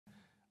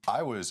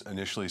I was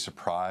initially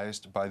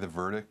surprised by the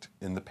verdict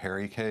in the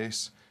Perry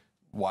case.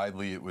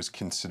 Widely, it was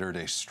considered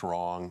a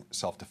strong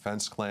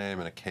self-defense claim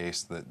and a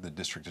case that the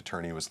district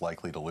attorney was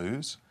likely to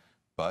lose.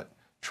 But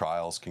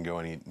trials can go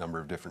any number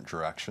of different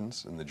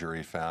directions, and the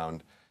jury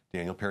found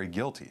Daniel Perry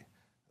guilty.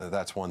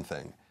 That's one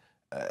thing.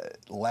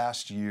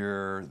 Last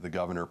year, the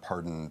governor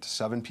pardoned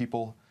 7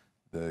 people.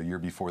 The year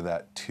before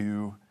that,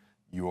 2.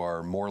 You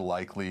are more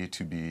likely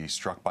to be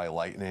struck by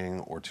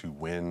lightning or to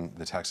win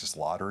the Texas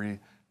lottery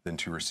than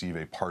to receive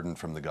a pardon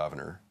from the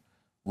governor,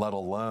 let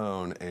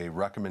alone a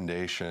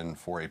recommendation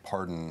for a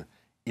pardon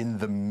in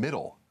the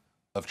middle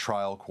of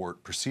trial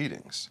court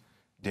proceedings.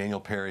 Daniel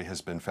Perry has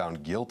been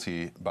found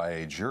guilty by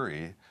a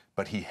jury,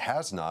 but he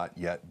has not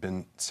yet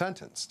been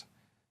sentenced.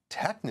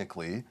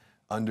 Technically,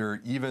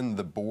 under even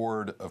the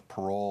Board of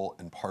Parole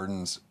and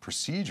Pardons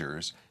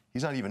procedures,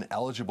 he's not even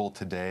eligible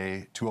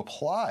today to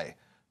apply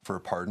for a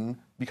pardon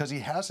because he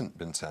hasn't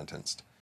been sentenced.